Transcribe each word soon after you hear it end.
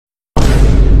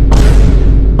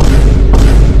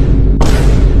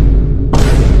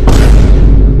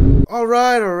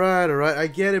Alright. I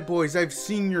get it, boys. I've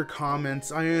seen your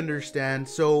comments. I understand.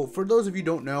 So, for those of you who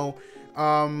don't know,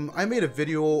 I made a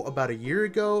video about a year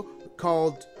ago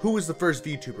called Who was the First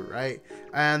VTuber, right?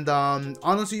 And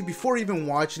honestly, before even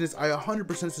watching this, I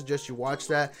 100% suggest you watch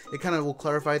that. It kind of will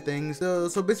clarify things. So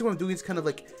basically what I'm doing is kind of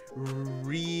like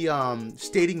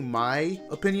stating my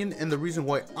opinion and the reason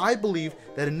why I believe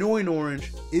that Annoying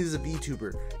Orange is a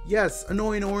VTuber. Yes,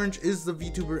 Annoying Orange is the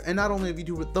VTuber, and not only a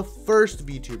VTuber, the first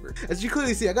VTuber. As you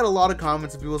clearly see, I got a lot of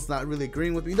comments of people that's not really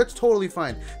agreeing with me. That's totally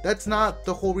fine. That's not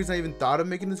the whole reason I even thought of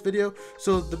making this video.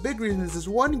 So the big reason is this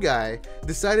one guy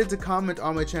decided to comment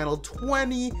on my channel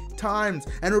 20 times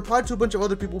and replied to a bunch of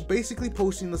other people basically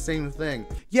posting the same thing.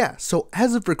 Yeah, so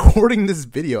as of recording this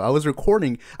video,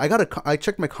 I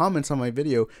checked my comments on my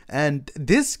video, and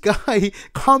this guy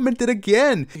commented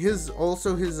again. His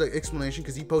explanation,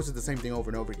 because he posted the same thing over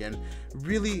and over again,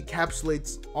 really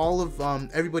encapsulates all of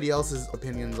everybody else's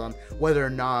opinions on whether or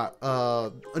not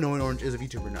Annoying Orange is a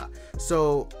VTuber or not.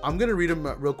 So I'm gonna read them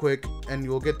real quick, and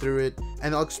we'll get through it,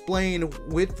 and I'll explain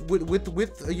with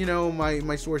you know,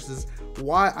 my sources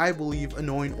why I believe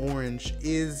Annoying Orange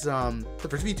is the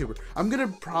first VTuber. I'm gonna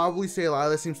probably say a lot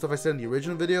of the same stuff I said in the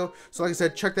original video, so like I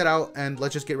said, check that out and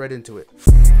let's just get right into it.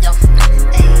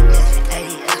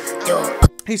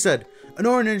 He said,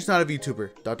 Annoying Orange is not a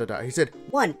VTuber, ... He said,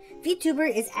 1.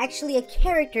 VTuber is actually a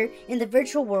character in the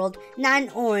virtual world, not an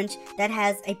orange that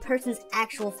has a person's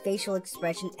actual facial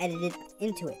expression edited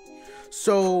into it.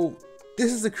 So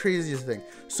this is the craziest thing.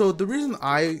 So the reason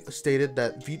I stated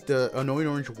that the Annoying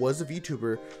Orange was a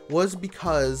VTuber was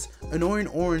because Annoying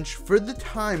Orange, for the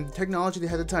time, the technology they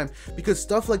had at the time, because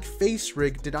stuff like Face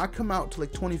Rig did not come out to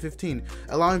like 2015,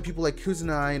 allowing people like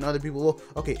Kusanai and other people, well,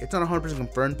 okay, it's not 100%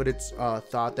 confirmed, but it's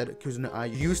thought that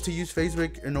Kusanai used to use Face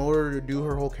Rig in order to do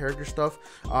her whole character stuff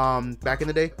back in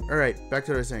the day. All right, back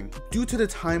to what I was saying. Due to the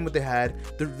time what they had,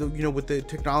 you know, with the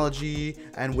technology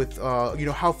and with you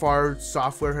know, how far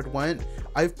software had went,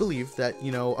 I believe that,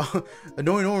 you know,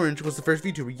 Annoying Orange was the first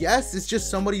VTuber. Yes, it's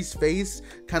just somebody's face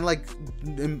kind of like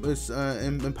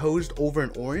imposed over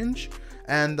an orange.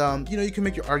 And, you know, you can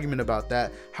make your argument about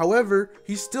that. However,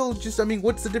 he's still just, I mean,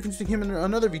 what's the difference between him and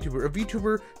another VTuber? A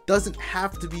VTuber doesn't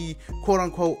have to be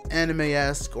quote-unquote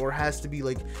anime-esque or has to be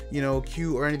like, you know,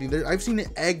 cute or anything. I've seen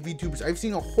egg VTubers. I've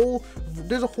seen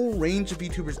there's a whole range of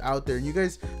VTubers out there. And you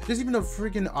guys, there's even a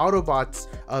freaking Autobots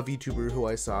VTuber who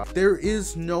I saw. There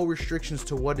is no restrictions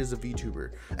to what is a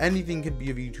VTuber. Anything can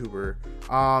be a VTuber.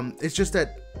 It's just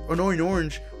that Annoying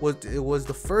Orange was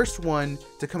the first one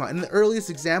to come out and the earliest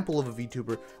example of a VTuber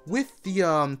with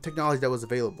the technology that was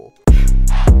available.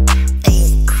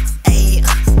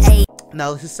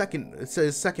 Now his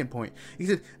second point, he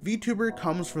said VTuber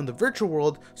comes from the virtual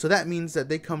world, so that means that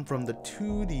they come from the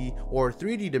 2D or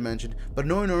 3D dimension, but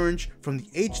Annoying Orange from the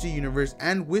HD universe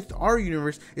and with our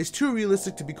universe is too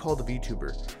realistic to be called a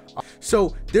VTuber.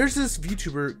 So there's this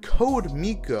VTuber Code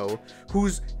Miko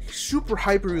who's super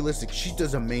hyper realistic. She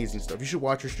does amazing stuff. You should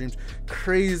watch her streams.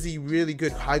 Crazy, really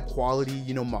good, high quality,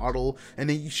 you know, model. And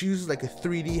then she uses like a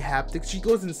 3D haptics. She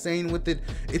goes insane with it.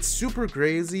 It's super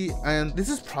crazy. And this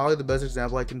is probably the best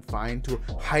example I can find to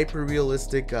a hyper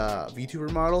realistic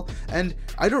VTuber model. And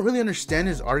I don't really understand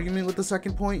his argument with the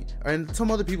second point. And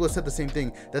some other people have said the same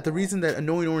thing, that the reason that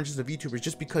Annoying Orange is a VTuber is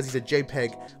just because he's a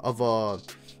JPEG of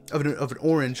an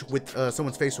orange with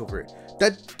someone's face over it.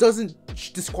 That doesn't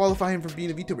disqualify him from being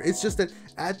a VTuber. It's just that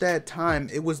at that time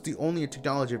it was the only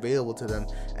technology available to them,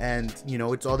 and you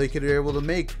know, it's all they could be able to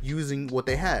make using what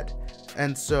they had.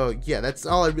 And so yeah, that's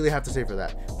all I really have to say for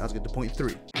that. Now let's get to point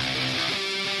 3.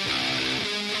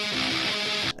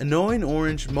 Annoying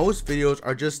Orange, most videos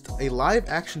are just a live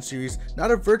action series, not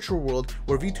a virtual world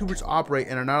where VTubers operate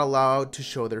and are not allowed to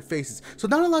show their faces. So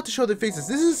not allowed to show their faces.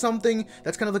 This is something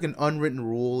that's kind of like an unwritten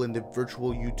rule in the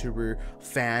virtual YouTuber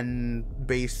fan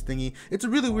base thingy. It's a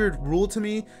really weird rule to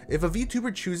me. If a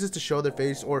VTuber chooses to show their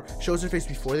face or shows their face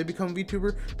before they become a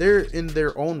VTuber, they're in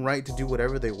their own right to do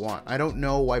whatever they want. I don't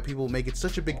know why people make it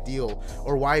such a big deal,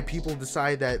 or why people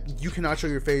decide that you cannot show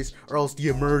your face or else the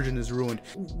immersion is ruined.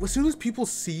 As soon as people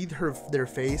see their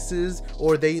faces,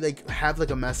 or they like have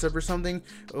like a mess up or something,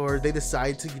 or they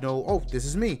decide to, you know, oh, this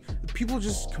is me, people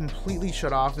just completely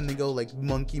shut off and they go like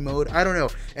monkey mode. I don't know,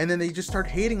 and then they just start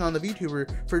hating on the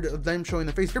VTuber for them showing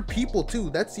their face. They're people too,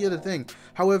 that's the other thing.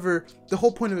 However, the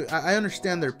whole point of it, I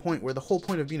understand their point, where the whole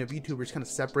point of being a VTuber is kind of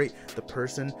separate the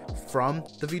person from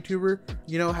the VTuber,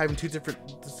 you know, having two different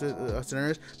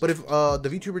scenarios. But if the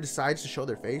VTuber decides to show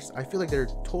their face, I feel like they're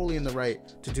totally in the right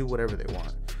to do whatever they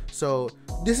want. So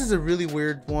this is a really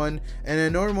weird one. And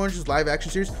Annoying Orange's live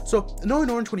action series. So Annoying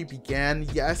Orange, when he began,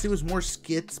 yes, it was more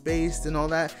skits based and all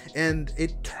that, and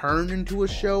it turned into a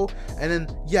show. And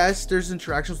then yes, there's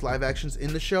interactions, live actions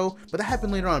in the show, but that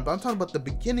happened later on. But I'm talking about the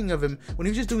beginning of him when he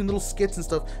was just doing little skits and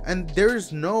stuff. And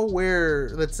there's nowhere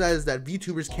that says that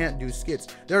VTubers can't do skits.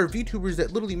 There are VTubers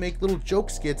that literally make little joke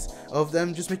skits of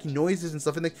them just making noises and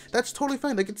stuff, and that's totally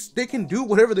fine. Like, they can do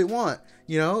whatever they want,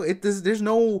 you know. There's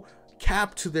no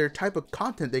cap to their type of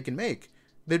content they can make.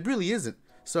 There really isn't.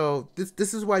 So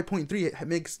this is why point 3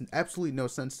 makes absolutely no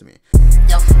sense to me.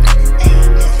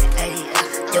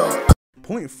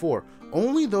 Point 4.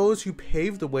 Only those who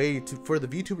paved the way for the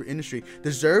VTuber industry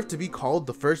deserve to be called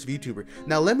the first VTuber.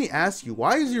 Now let me ask you,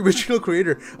 why is the original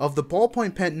creator of the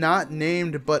ballpoint pen not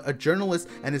named, but a journalist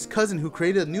and his cousin who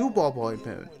created a new ballpoint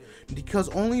pen? Because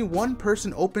only one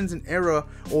person opens an era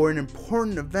or an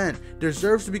important event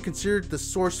deserves to be considered the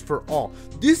source for all.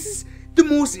 This is the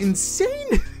most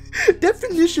insane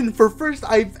definition for first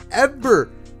I've ever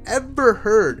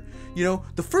heard. You know,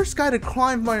 the first guy to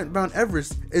climb Mount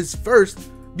Everest is first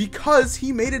because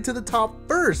he made it to the top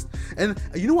first. And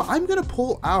you know what? I'm gonna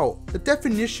pull out the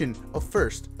definition of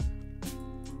first.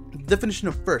 Definition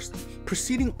of first: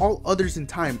 preceding all others in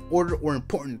time, order, or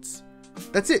importance.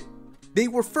 That's it. They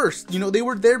were first. You know, they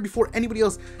were there before anybody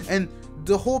else. And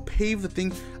the whole pave the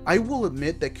thing, I will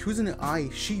admit that Kuzan Ai,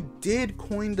 she did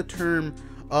coin the term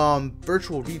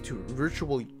virtual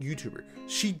YouTuber.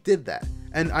 She did that,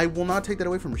 and I will not take that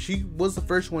away from her. She was the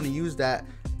first one to use that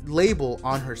label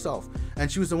on herself,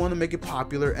 and she was the one to make it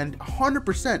popular, and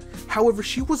 100%. However,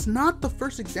 she was not the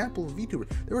first example of VTuber.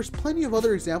 There was plenty of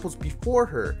other examples before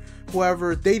her.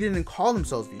 However, they didn't call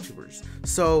themselves VTubers.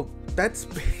 So that's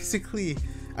basically,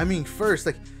 I mean, first,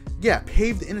 like, yeah,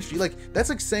 pave the industry. Like, that's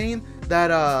like saying that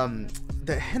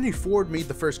that Henry Ford made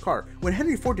the first car, when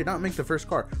Henry Ford did not make the first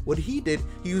car. What he did,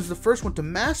 he was the first one to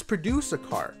mass produce a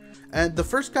car. And the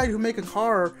first guy to make a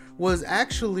car was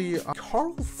actually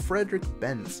Carl Friedrich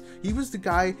Benz. He was the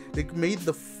guy that made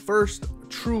the first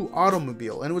true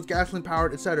automobile, and it was gasoline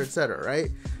powered, etc.,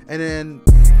 right? And then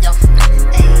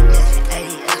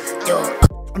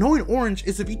Annoying Orange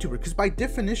is a VTuber, because by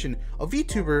definition, a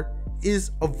VTuber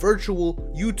is a virtual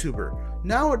YouTuber.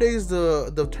 Nowadays,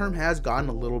 the term has gotten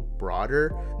a little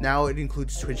broader. Now it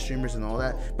includes Twitch streamers and all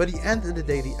that. But at the end of the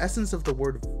day, the essence of the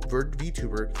word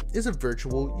VTuber is a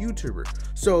virtual YouTuber.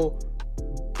 So,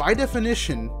 by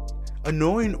definition,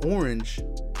 Annoying Orange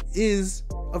is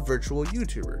a virtual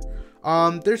YouTuber.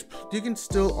 You can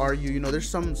still argue, you know, there's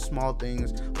some small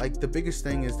things, like the biggest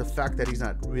thing is the fact that he's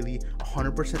not really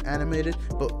 100% animated,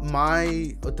 but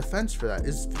my defense for that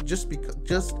is just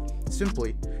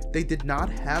simply, they did not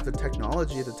have the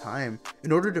technology at the time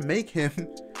in order to make him,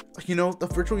 you know, the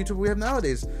virtual YouTuber we have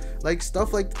nowadays. Like,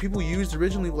 stuff like people used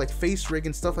originally, like face rig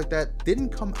and stuff like that, didn't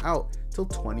come out till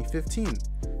 2015.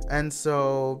 And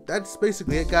so that's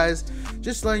basically it, guys.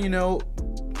 Just letting you know,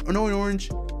 Annoying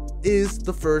Orange is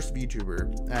the first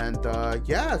VTuber. And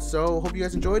yeah, so hope you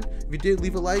guys enjoyed. If you did,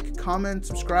 leave a like, comment,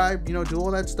 subscribe, you know, do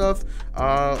all that stuff.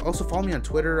 Also follow me on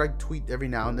Twitter. I tweet every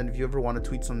now and then. If you ever want to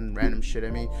tweet some random shit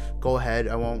at me, go ahead.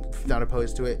 I won't, not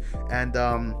opposed to it. And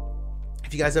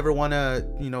if you guys ever want to,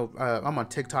 you know, I'm on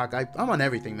TikTok. I'm on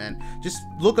everything, man. Just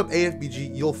look up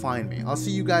AFBG, you'll find me. I'll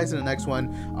see you guys in the next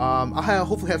one. I'll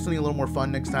hopefully have something a little more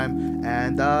fun next time.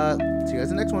 And see you guys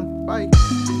in the next one. Bye.